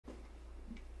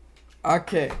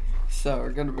Okay, so we're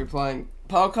gonna be playing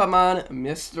Pokemon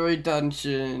Mystery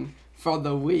Dungeon for the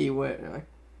WIIWARE.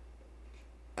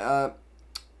 I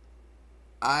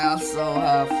also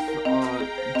have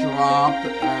Drop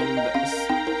and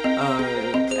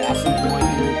Acid Boy.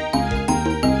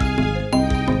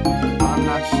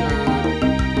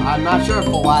 I'm not sure if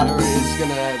the latter is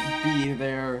gonna be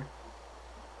there.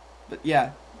 But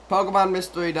yeah. Pokemon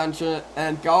Mystery Dungeon,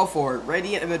 and go for it.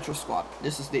 Radiant Adventure Squad.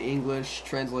 This is the English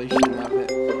translation of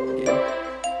it.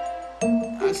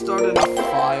 Yeah. I started a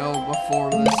file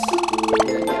before this. Yeah,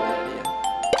 get the idea.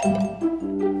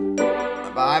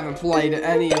 But I haven't played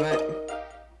any of it.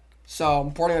 So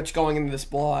I'm pretty much going into this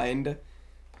blind.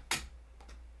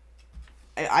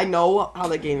 I know how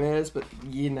the game is, but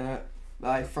you know,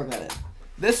 I forgot it.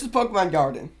 This is Pokemon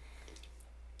Garden.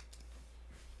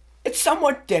 It's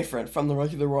somewhat different from the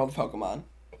regular world of Pokemon.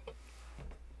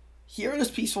 Here in this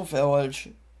peaceful village,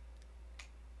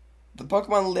 the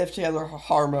Pokemon live together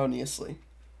harmoniously.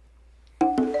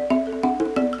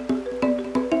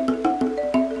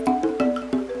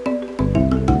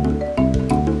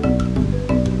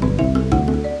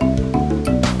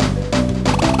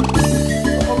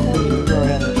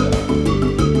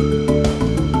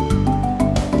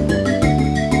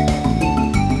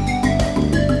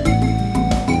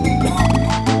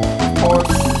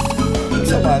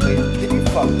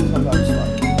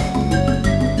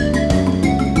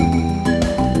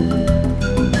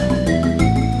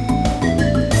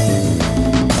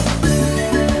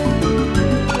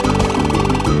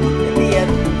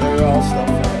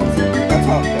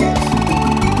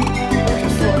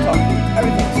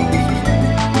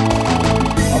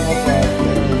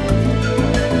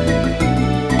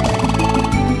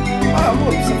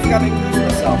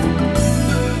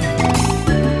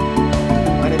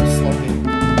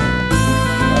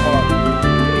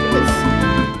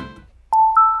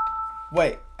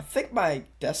 Wait, I think my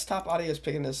desktop audio is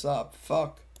picking this up.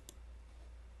 Fuck.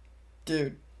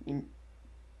 Dude.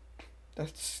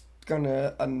 That's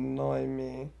gonna annoy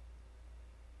me.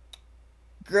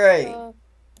 Great.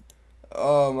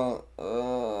 Oh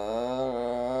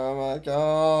my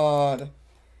god.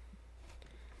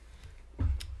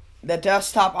 The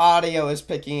desktop audio is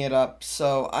picking it up,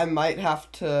 so I might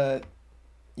have to...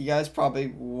 You guys probably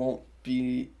won't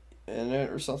be in it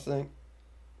or something.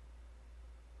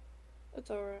 That's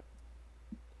alright.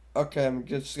 Okay, I'm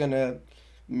just gonna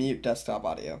mute desktop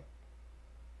audio.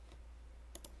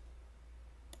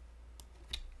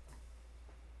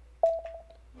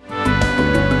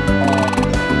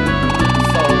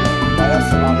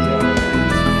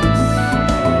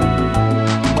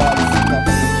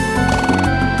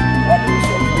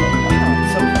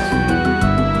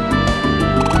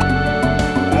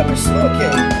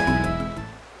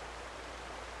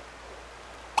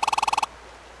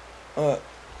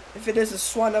 If it is a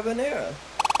swan of an era,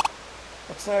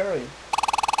 what's the hurry?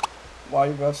 Why are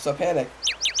you both so panicked?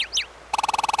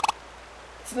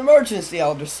 It's an emergency,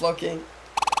 Elder Slowking.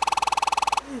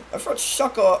 I brought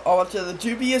Shuckle over to the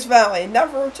dubious valley and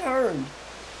never returned.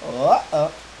 Well,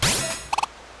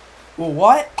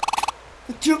 what?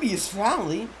 The dubious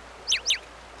valley?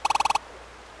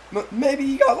 Maybe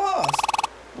he got lost.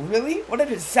 Really? What a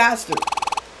disaster.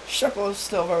 Shuckle is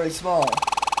still very small.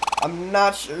 I'm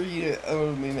not sure you'd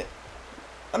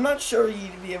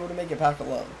be able to make it back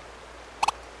alone.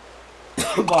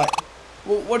 But,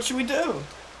 well, what should we do?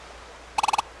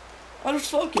 I'm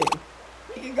just looking.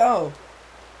 We can go.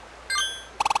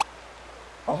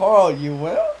 Oh, you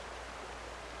will?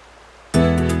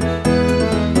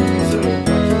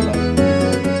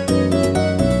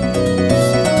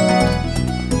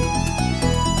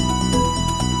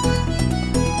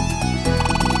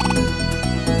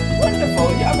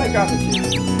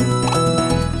 Gratitude.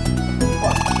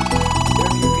 What? There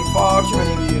would be far too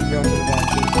many of you to go to the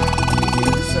mansion. You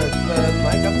need to search, but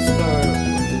I got the stir.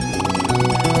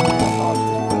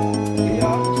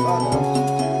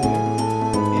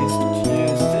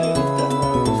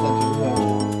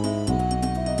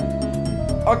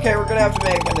 Okay, we're gonna have to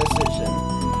make a decision.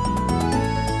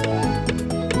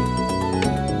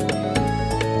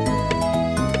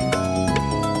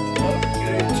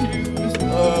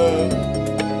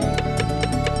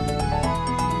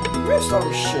 Where's our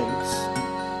Shinx?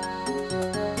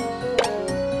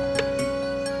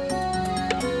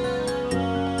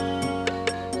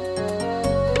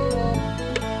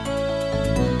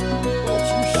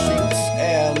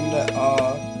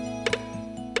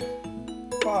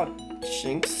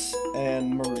 Shinx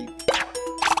and Marie.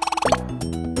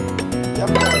 Yep.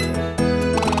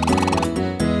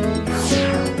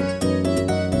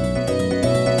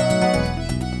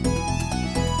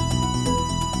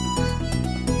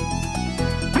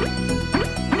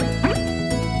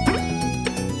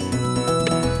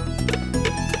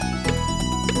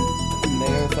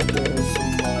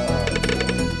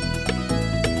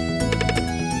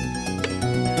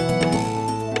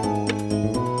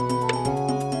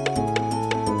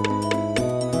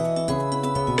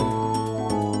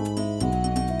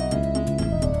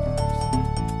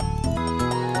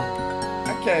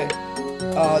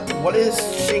 What is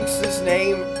Shinx's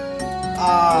name?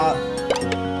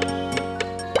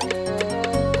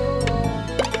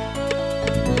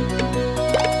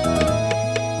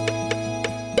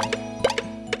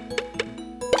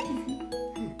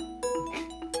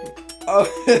 Oh,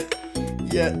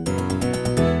 yeah.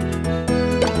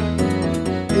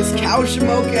 Is Calcium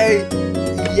okay?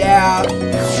 Yeah.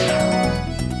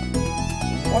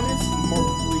 What is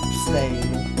Mareep's name?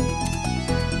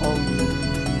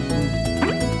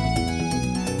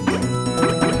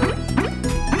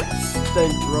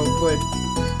 Think real quick.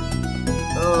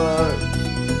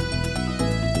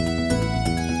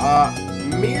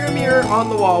 Mirror, mirror on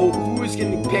the wall, who is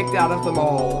getting picked out of them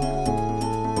all?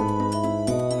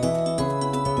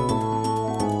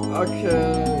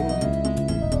 Okay.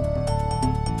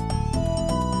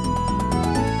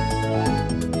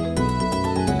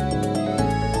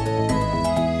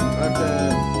 Okay.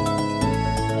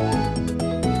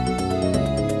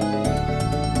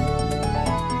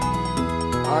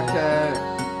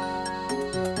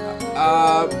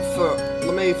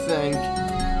 Let me think.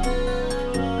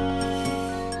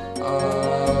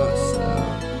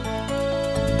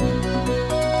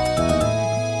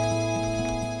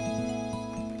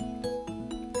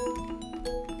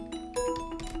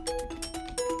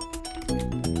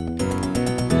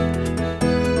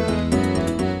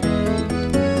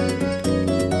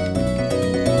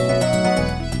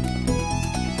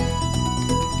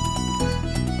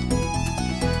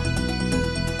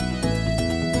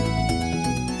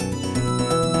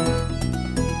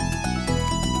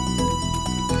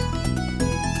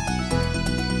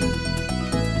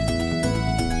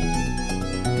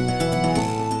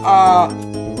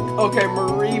 Okay,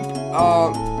 Mareep,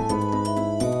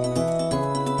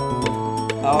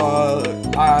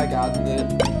 I got it.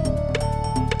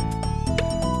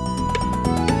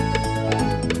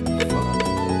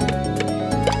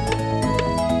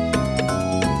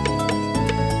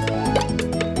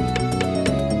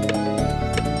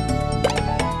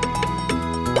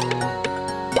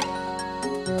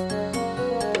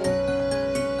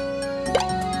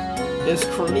 Is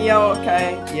Corneo okay?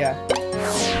 Yeah.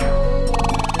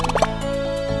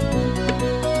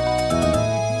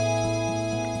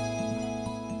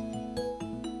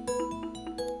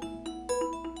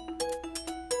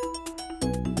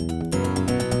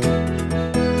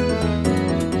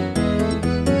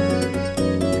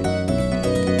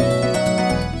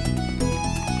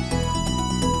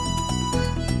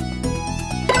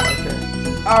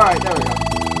 Alright, there we go.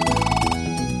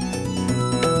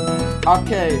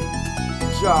 Okay,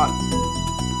 John.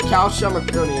 Calcium or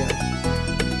Cornea?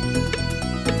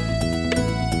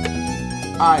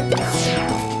 Alright.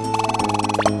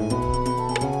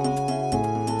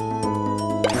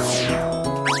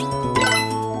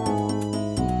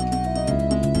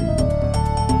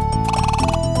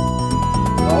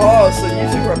 Oh, so you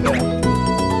two are bad.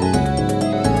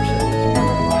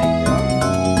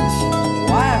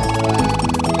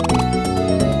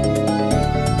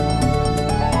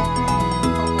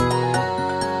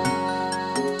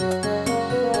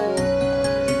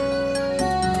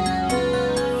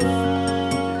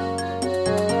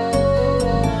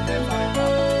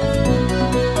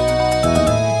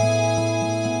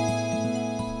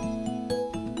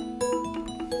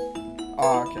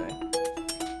 Oh, okay.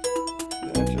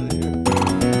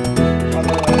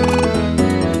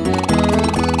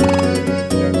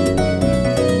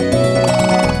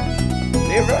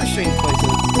 They have really strange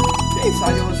places. They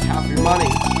inside you lose half your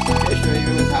money. Occasionally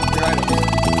even lose half your items.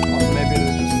 Also, maybe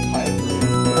they're just hype for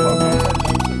Pokemon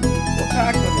Junction. Well,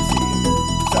 Pack, let me see.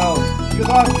 So, good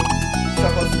luck.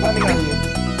 Shuffle's depending on you.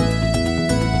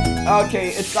 Okay,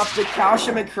 it's up to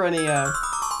Calcium and Cornea.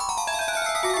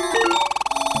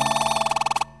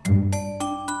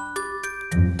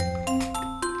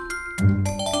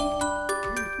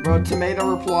 Bro, Tomato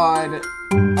replied,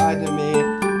 to me.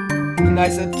 And I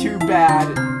said, too bad.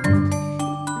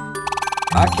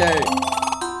 Okay.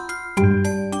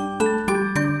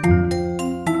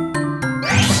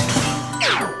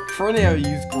 Corneo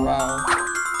used Growl.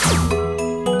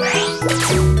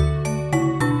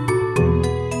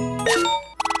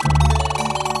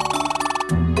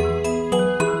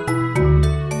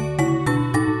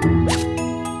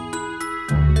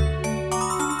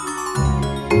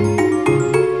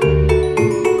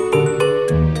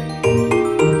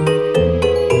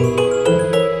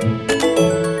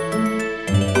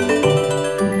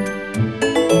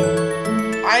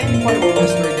 I need to play with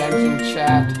Mystery Dungeon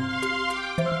chat.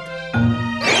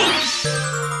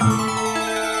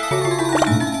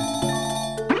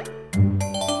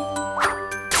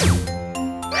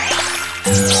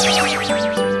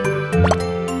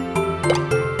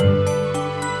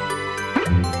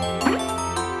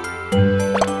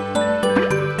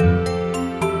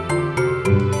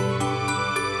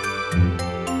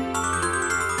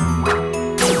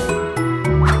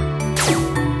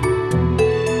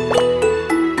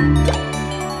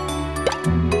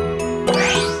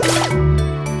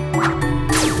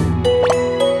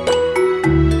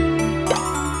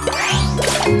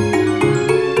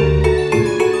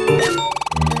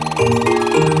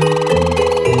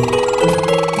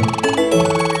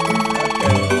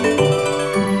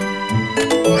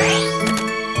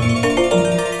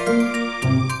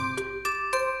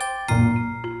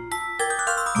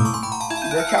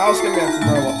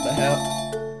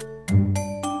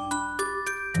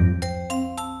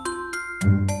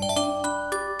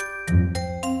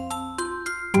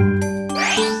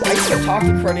 get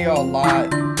Toxic Perennial a lot.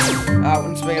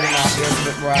 When Spaghetti Mafia is a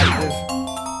bit more active.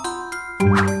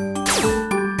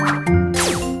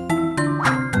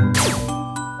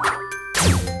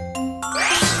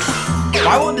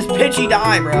 Why won't this Pidgey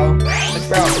die, bro? Like,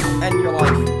 bro, end your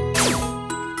life.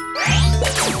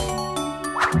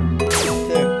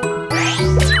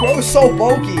 Dude. Bro is so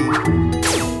bulky.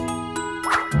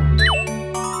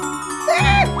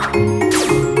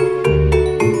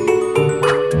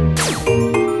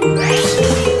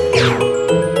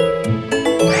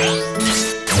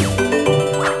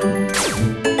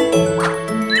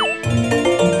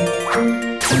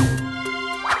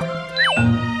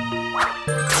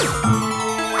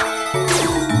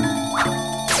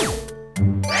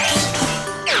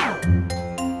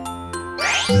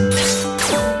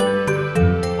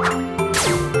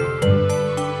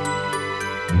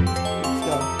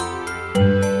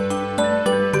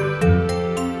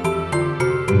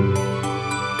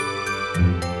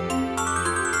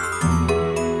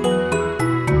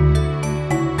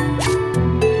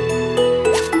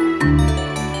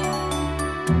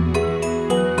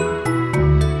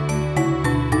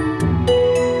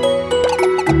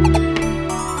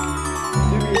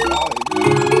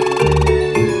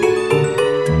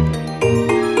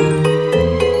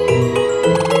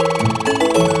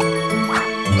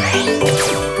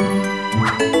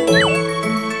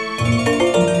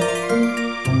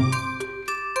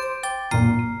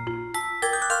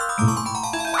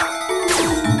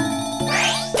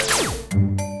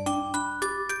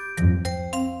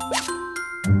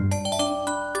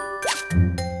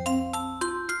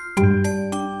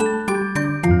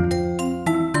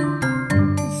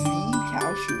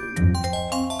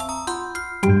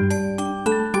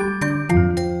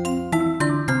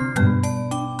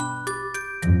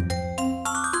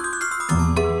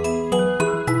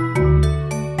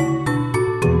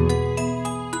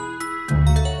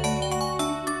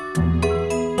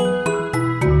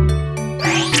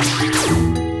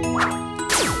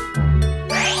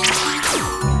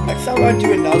 I'm gonna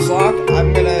do a Nuzlocke.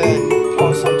 I'm gonna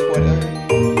post on Twitter,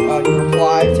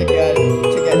 reply to get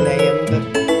named.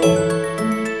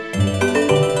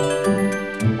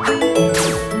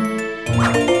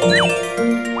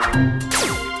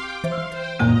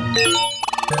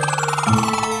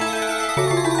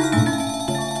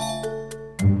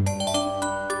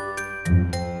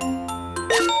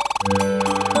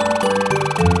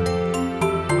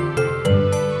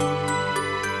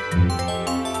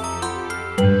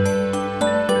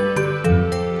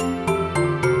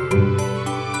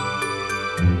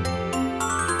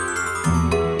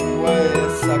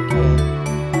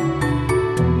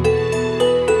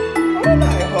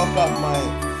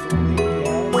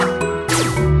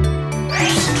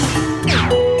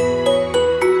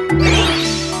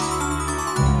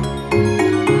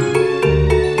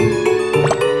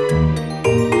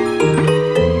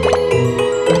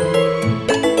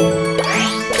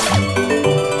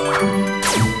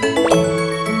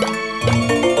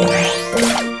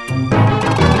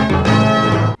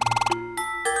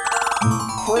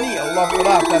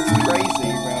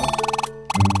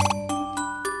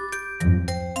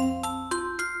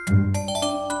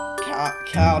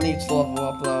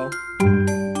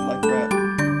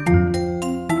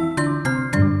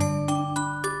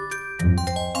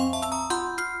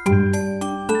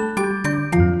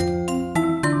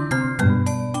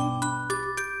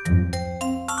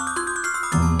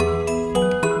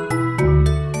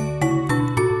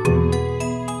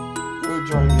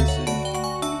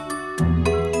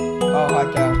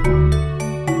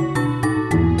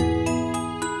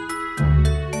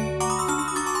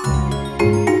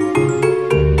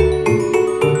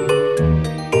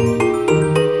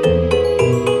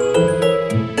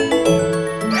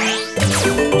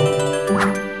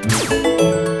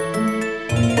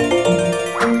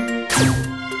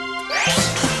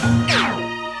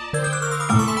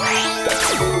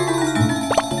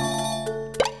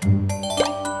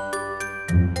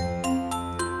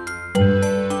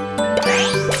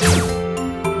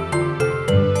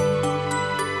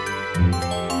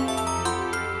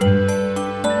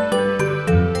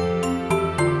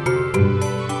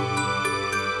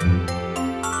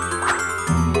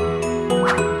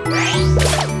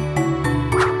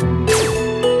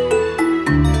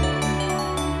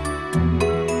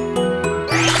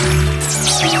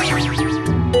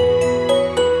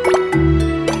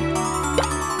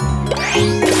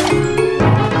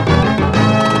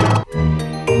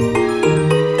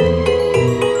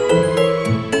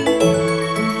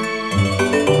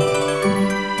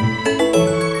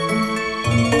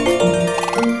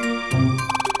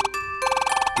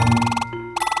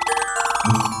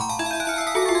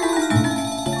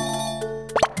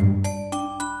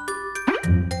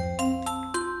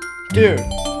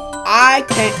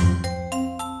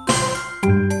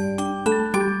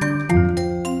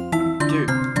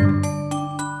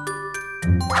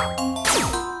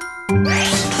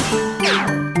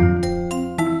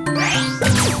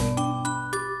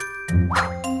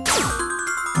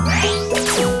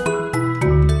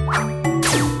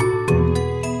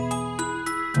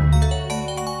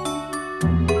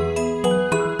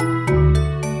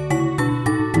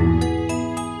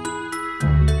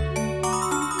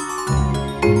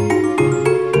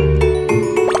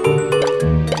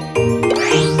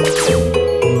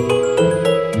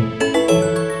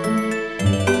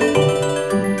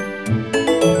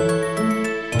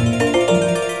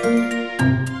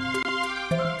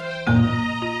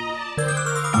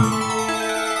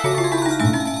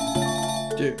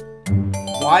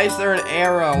 Why is there an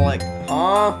arrow? Like,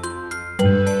 huh?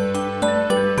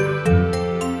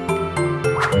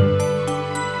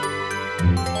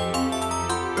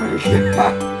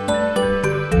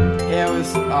 Yeah, it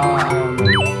was,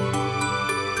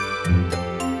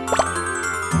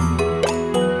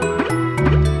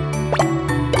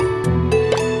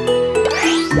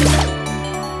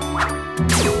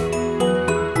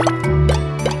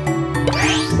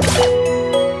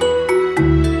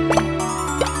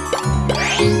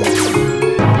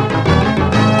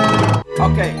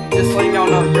 okay, just letting y'all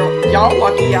know, y'all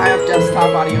lucky I have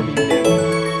desktop audio muted.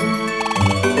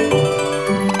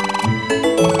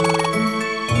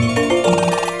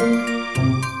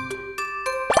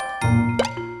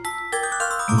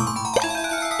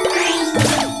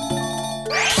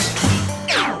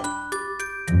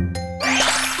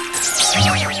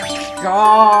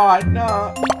 God,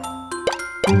 no.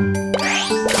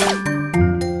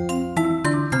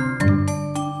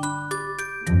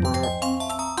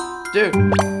 Dude,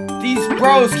 these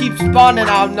bros keep spawning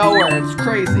out of nowhere. It's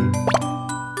crazy.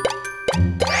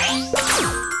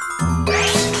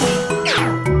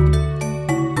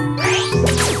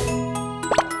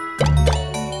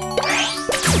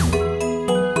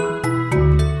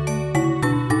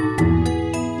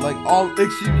 Like, oh,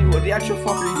 excuse me, what the actual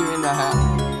fuck are you doing in my hat?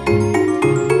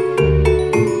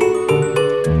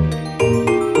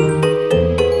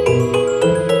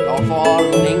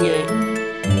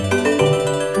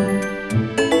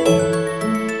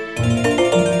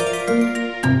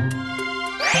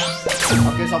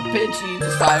 Okay, so Pinchy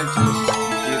decided to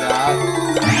do that.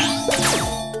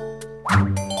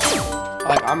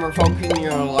 Like, I'm revoking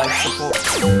your life support.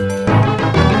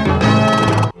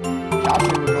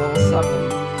 Capture with level 7.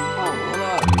 Oh, hold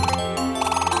up.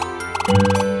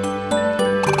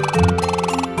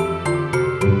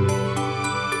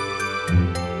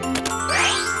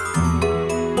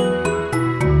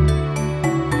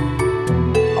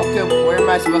 Okay, where am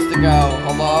I supposed to go?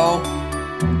 Hello?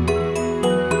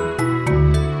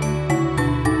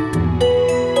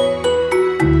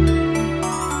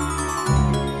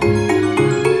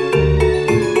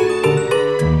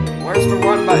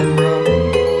 Button, bro.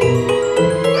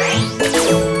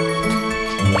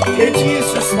 Itchy is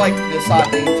just like this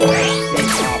hot thing to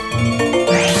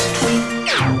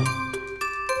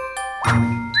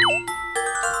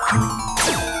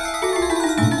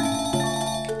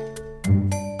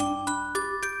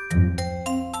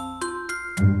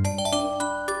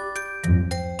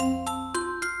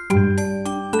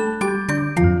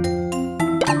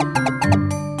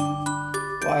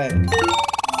what?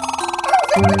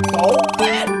 Gold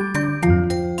man?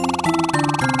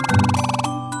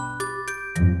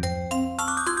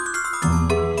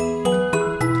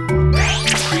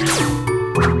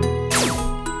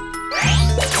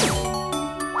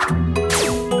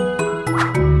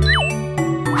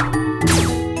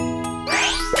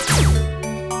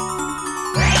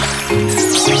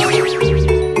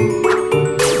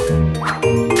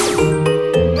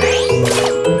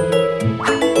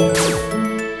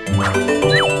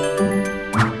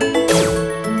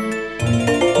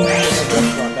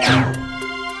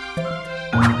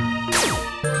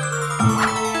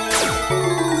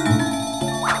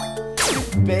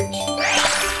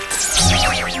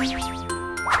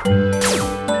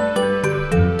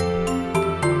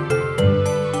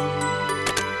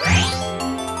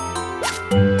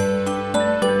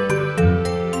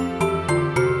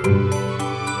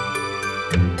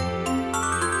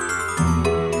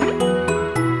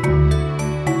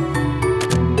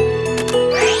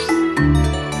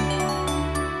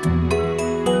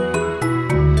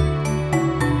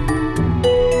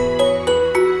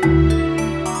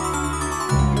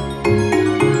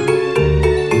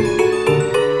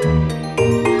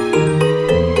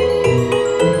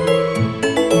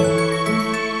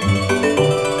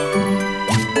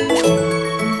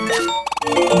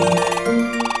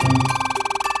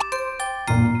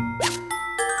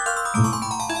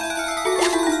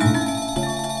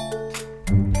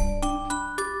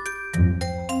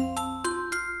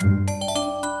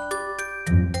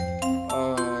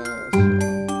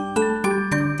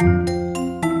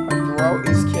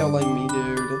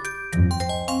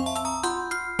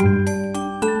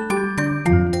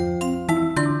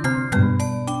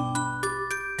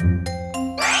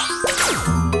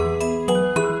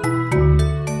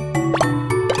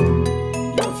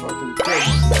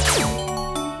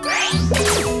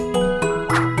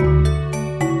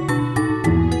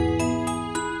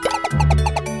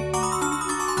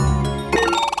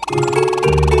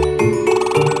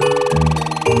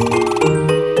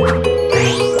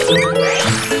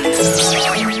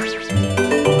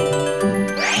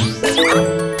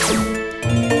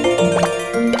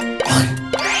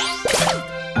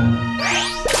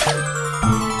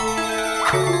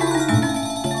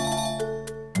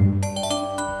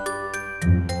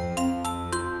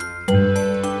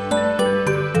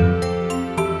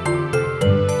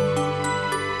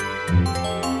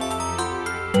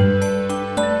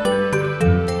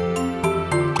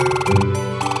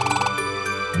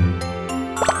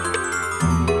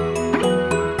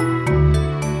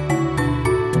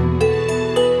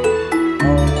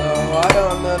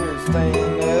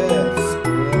 understand this.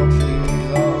 Grilled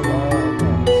cheese all by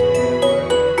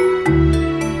myself.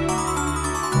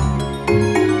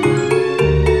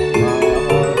 My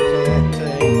heart can't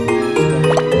take this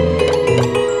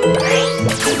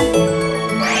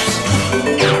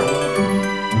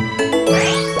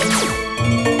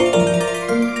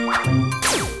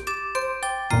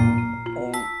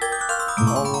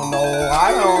Oh no,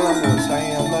 I don't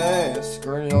understand this.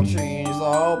 Grilled cheese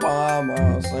all by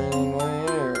my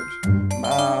sandwich. My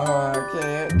heart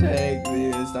can't take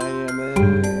this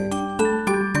damage.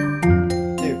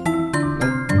 Dude.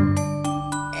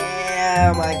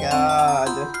 Oh my god.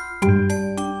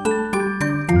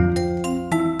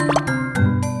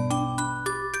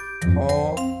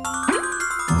 Oh.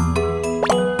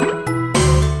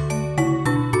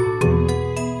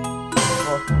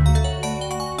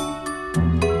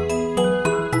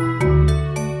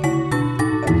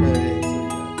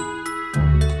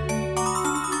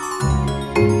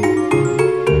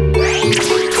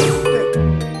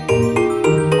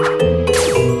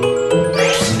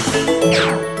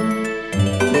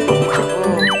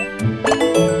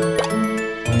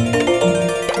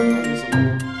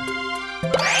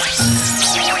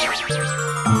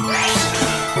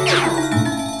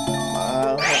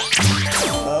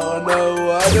 Oh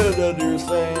no, I don't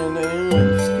understand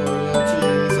this. Grilled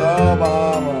cheese all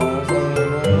by my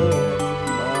sandwich.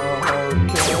 My heart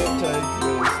can't take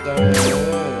this damage.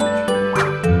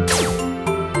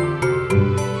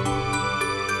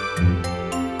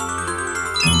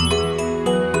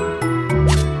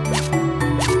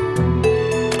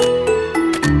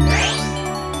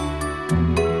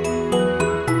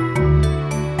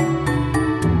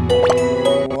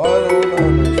 Oh, I don't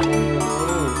understand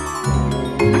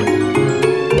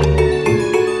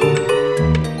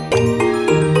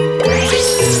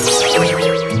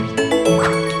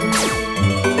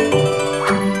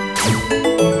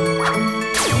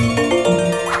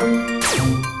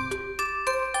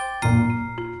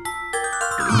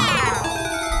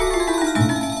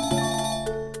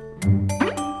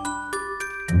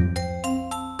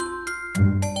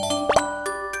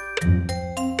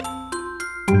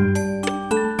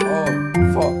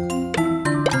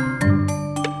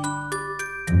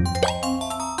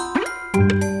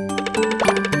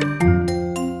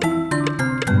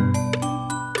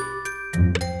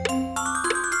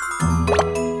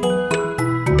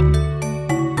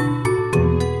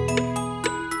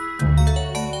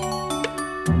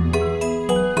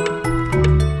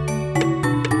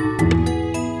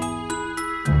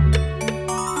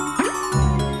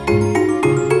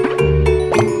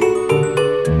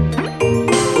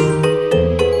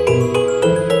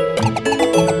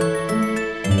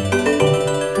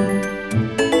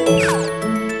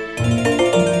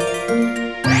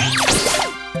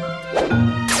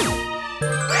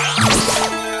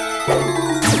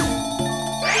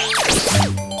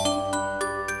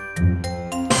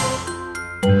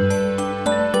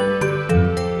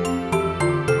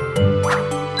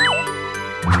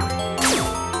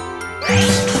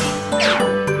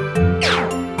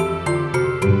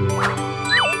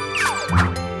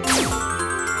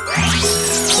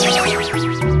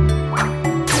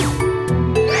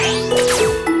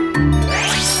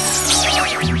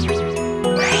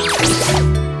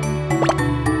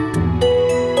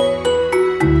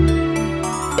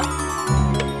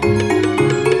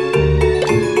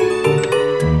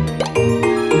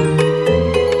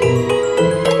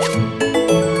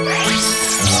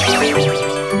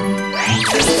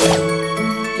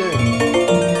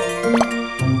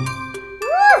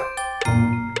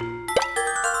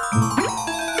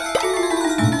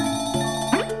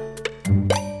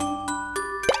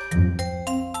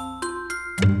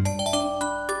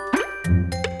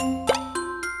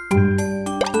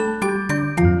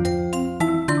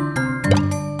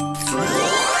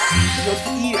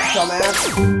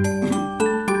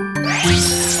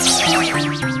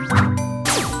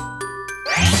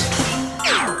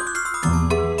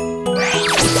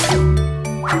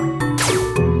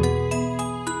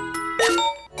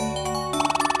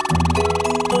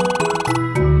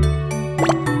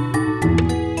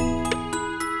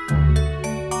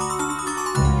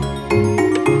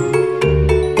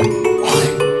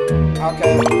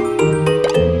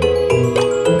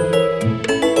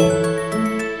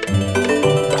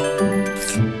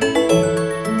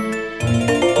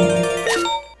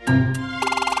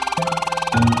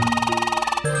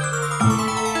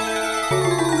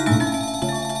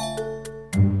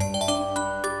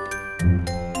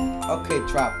Okay,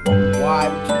 Trap, why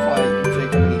would you play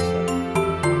Jacob and Lisa?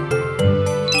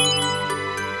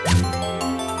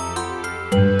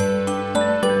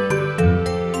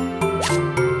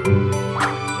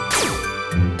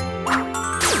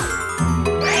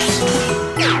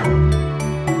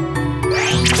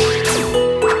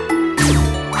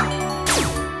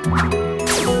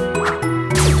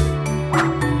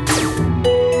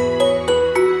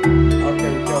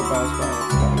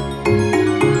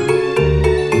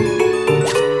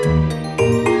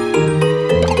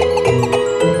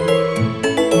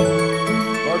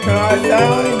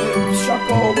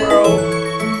 bro.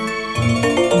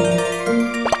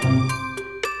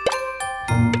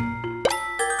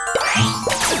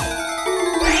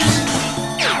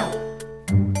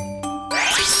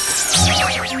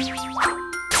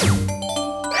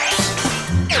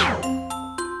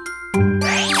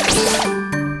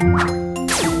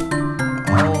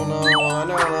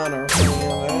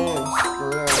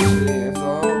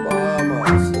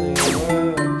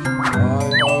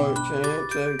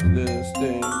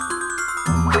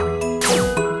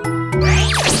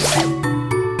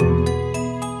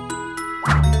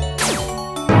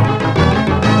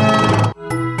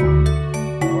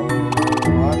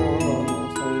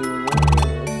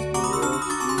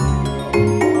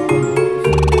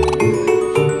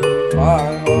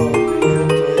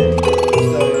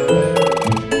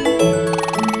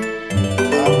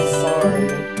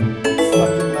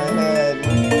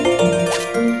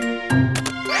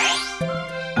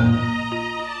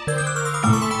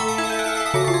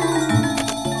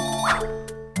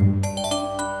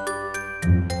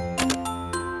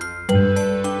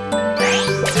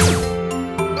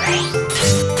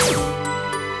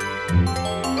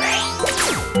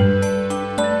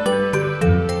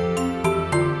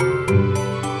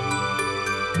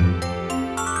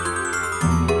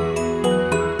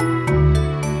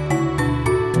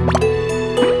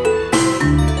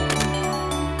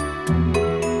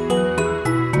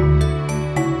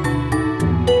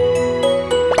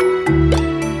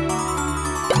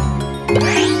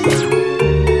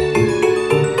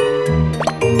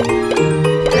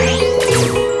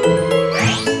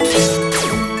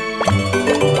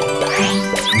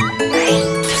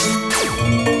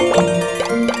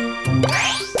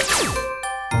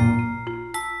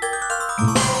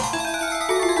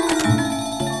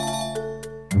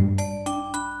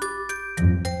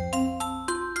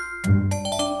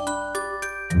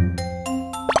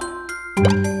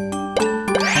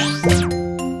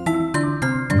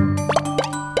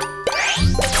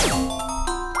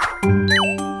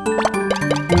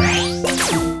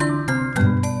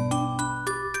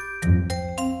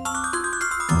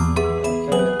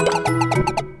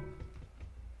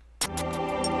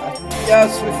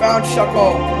 Yes, we found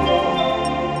Shuckle.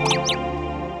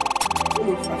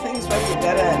 Oof, I think this might be a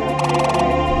dead end.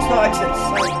 There's no exit.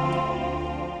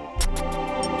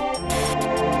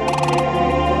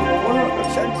 What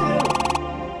should I do?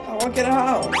 I won't get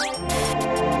out.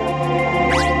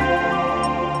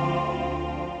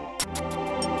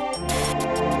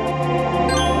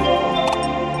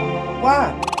 Why?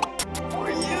 Who are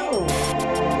you?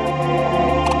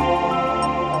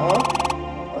 Huh?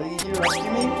 Are you here to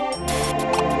rescue me?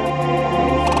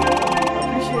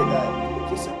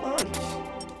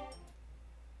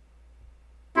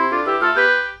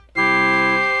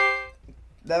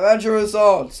 The adventure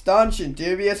results. Dungeon,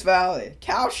 Dubious Valley.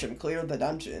 Calcium cleared the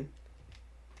dungeon.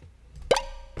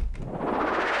 Phew,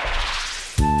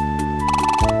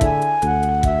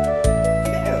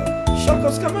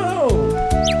 Shuckle's come home.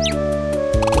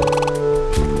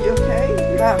 You okay?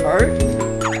 You're not hurt?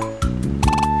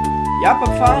 Yup,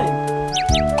 I'm fine.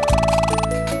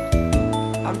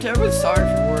 I'm terribly sorry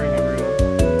for worrying everyone.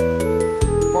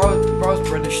 Bro's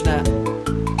British now.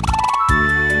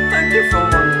 Thank you for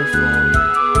wonderful.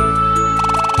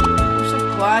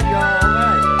 Glad you're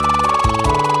alright.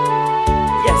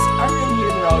 Yes, everyone here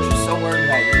in the village is so worried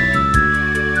about you.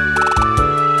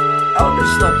 Elder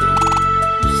Slippy,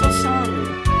 I'm so sorry.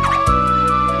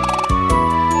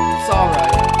 It's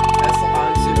alright. As long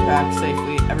as you're back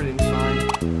safely, everything's fine.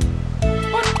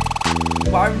 What?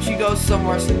 Why would you go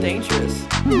somewhere so dangerous?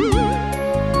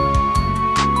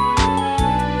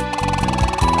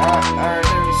 Alright,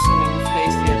 there was something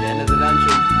tasty at the end of the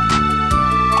dungeon.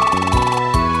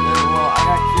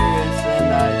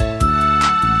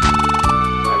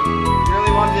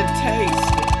 Wanted to taste,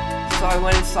 so I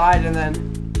went inside and then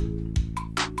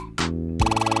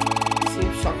it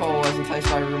seems Shuckle was enticed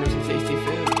by rumors of tasty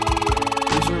food.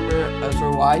 These rumors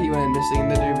were why he went missing in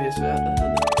the Dubious Valley.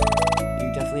 He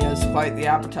definitely has quite the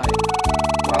appetite.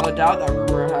 While I doubt that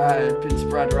rumor had been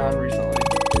spread around recently.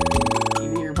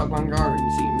 Even your Pokemon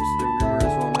Garden seems the rumor is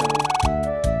well known.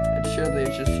 And surely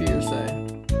it's just hearsay.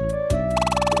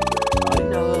 I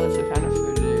didn't know that's the kind of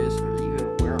food it is, or even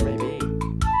where it may be.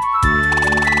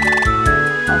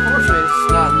 Unfortunately,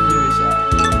 it's not news.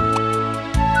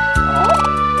 Oh?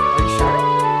 Are you sure?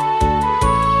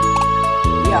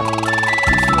 Yeah.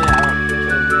 Recently, I went to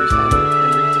the news and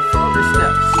read the further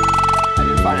sniffs. I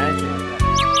didn't find anything like that.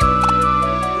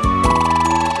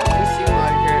 It doesn't seem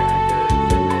like I could have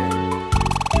been there.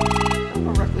 I don't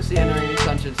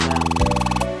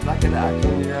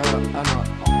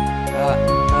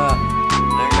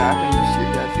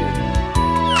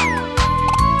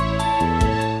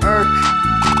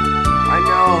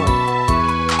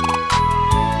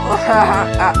Oh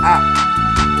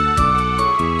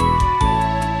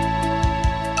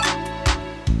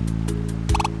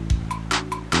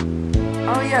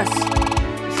yes,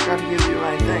 just gotta give you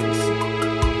my thanks.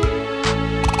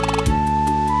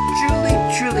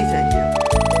 Truly thank you.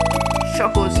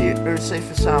 Shuckle is here safe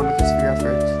and sound because of your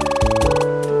efforts.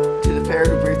 To the pair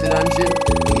who breathed the dungeon,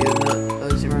 you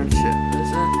knows your own shit,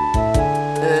 isn't it?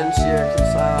 And sheer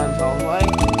silence all the way.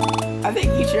 I think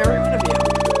each and every one of you,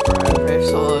 for brave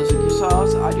souls like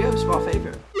yourselves, I do have a small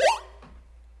favor.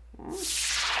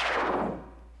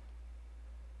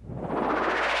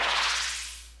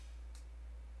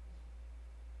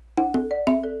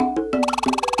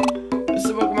 This is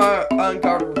a Pokemon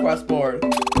Uncard request board.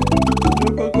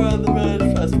 Pokemon the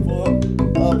managed festival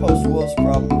post rules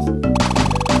problems.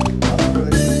 That's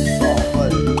really easy to solve,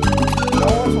 but no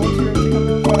one's volunteering to take up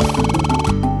the request.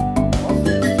 Also,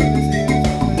 just keep this easy to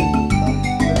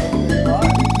very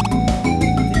live.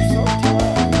 These so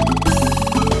time.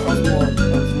 Request board,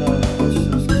 let's know. Let's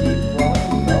just keep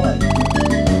growing.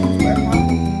 It's my problem.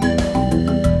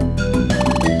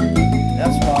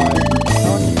 That's why. No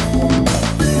one keeps forming up.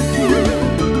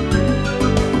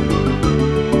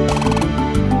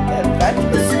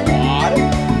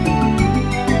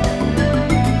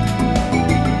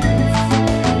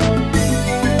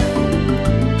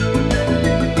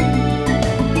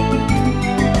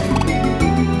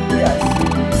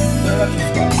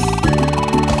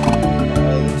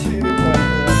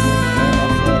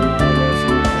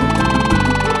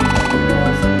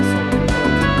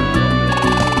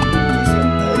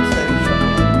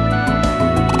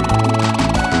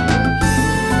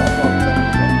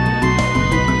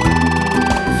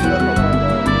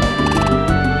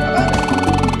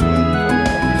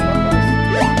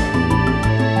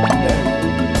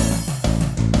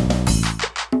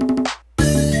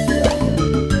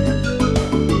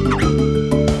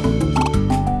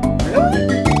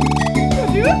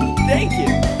 Thank you.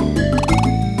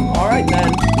 Alright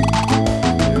then.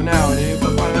 Here now, new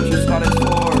Pokemon Adventure Squad is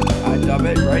formed. I dub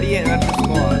it Radiant Adventure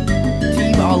Squad.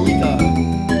 Team Alika.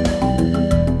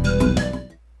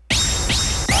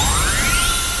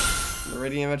 The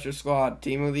Radiant Adventure Squad,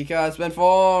 Team Alika has been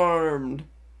formed.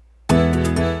 By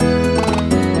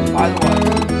the way,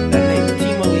 that name,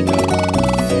 Team Alika,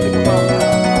 seemed to come out it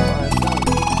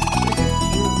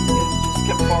just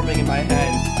kept forming in my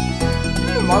head.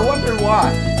 I wonder why.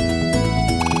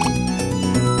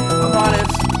 I'm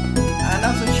honest, I'm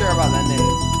not so sure about that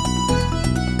name.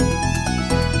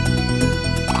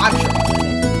 I'm sure about that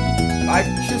name. I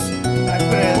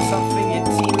put it as something in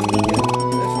Team Alika.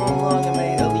 That's wrong along and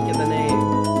made Alika the name.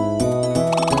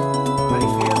 How do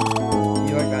you feel? Do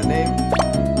you like that name?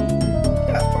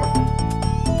 Yeah, it's perfect.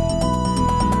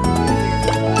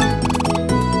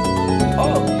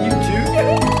 Oh, you do get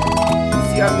it?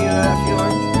 See how me and that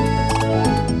feeling?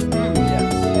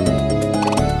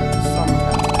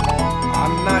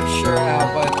 Sure how,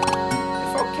 but it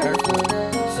felt careful.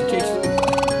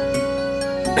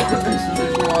 This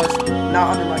situation was not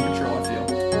under my control, I feel.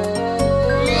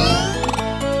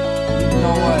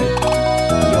 No way.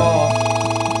 Y'all,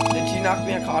 did you knock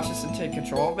me unconscious and take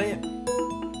control of me?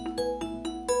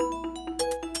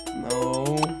 No.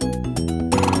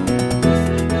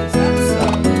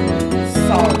 That's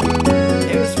sorry.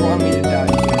 It was wrong me to doubt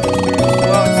you.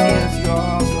 Well, it seems you are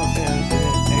also a fan of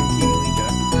Team Alika.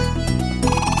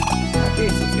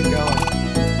 Let's get going.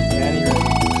 Yeah, anyway.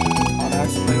 I'll now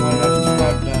explain what Adventure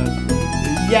Squad does.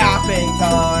 Yapping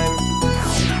time!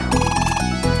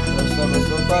 First up is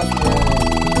the request board.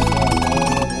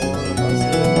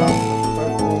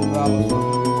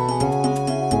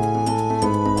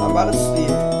 I'm about to sleep.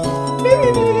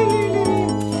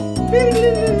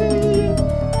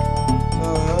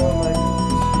 Oh my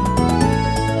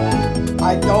goodness.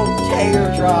 I don't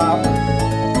teardrop.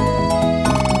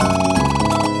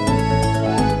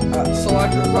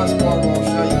 Select request board will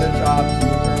show you the jobs you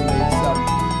currently accept.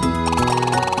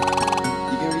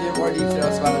 You can get more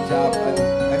details about a job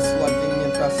by selecting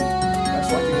and pressing A.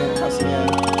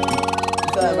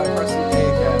 Then by pressing A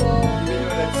again, you can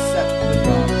even accept the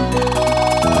job.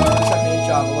 Accepting a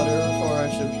job, a letter for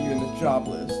it should appear in the job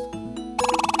list.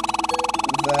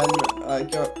 Then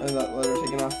that letter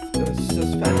taken off the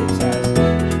suspended says you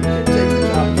can take the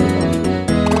job to the dungeon.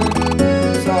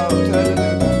 So to enter the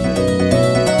dungeon.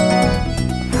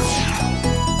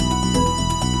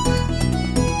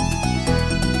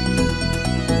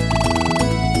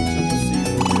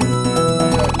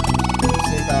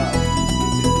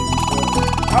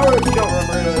 However, if you don't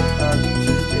remember to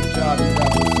choose take job, you got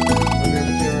this. We're going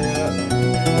to carry it up.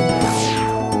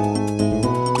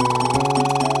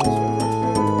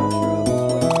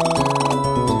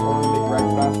 This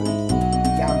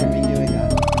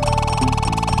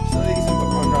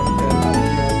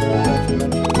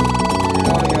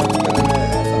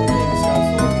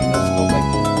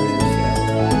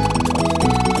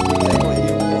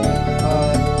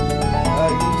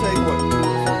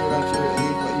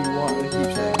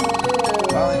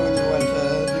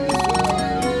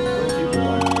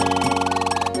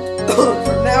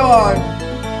From now on,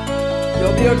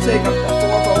 you'll be able to take up to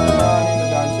 4 Pokemon in the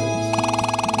dungeons.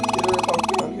 Get rid of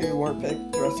Pokemon who weren't picked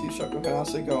to rescue Shuckle can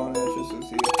also go on adventures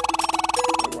with you.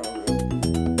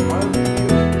 One of you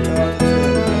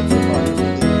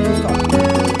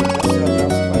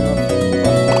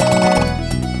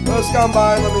come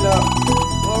by, let me know.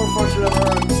 Lower function of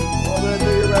Earth. Well then, do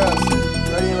your best.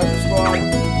 Ready enough to squad?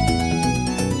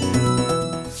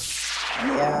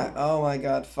 Yeah, oh my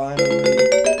god, finally.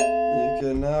 You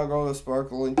can now go to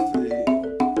Sparkling Field.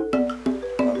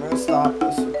 I'm gonna stop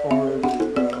this recording,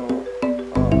 bro.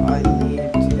 I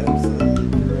need to get some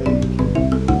break.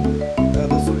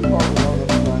 This will be part of one of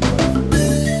my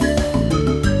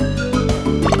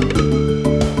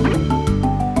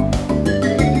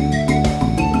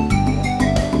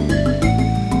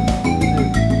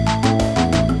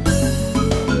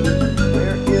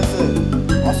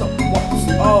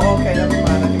Oh, okay, never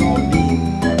mind. I can hold B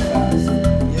quite fast.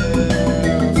 Yeah,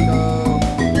 let's go.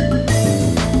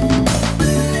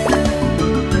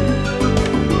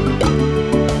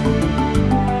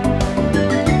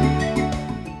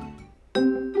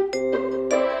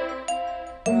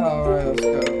 Alright, let's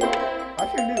go. I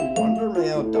can do Wonder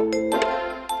Mail double.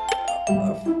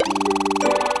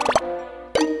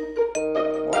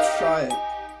 Let's try it.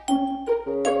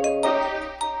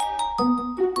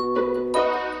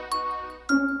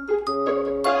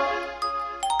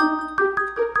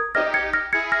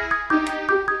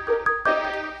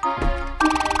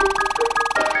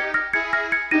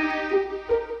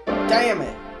 Damn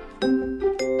it!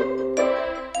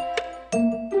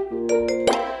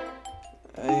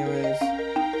 Anyways.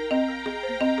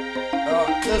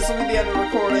 This will be the end of the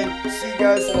recording. See you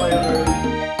guys later.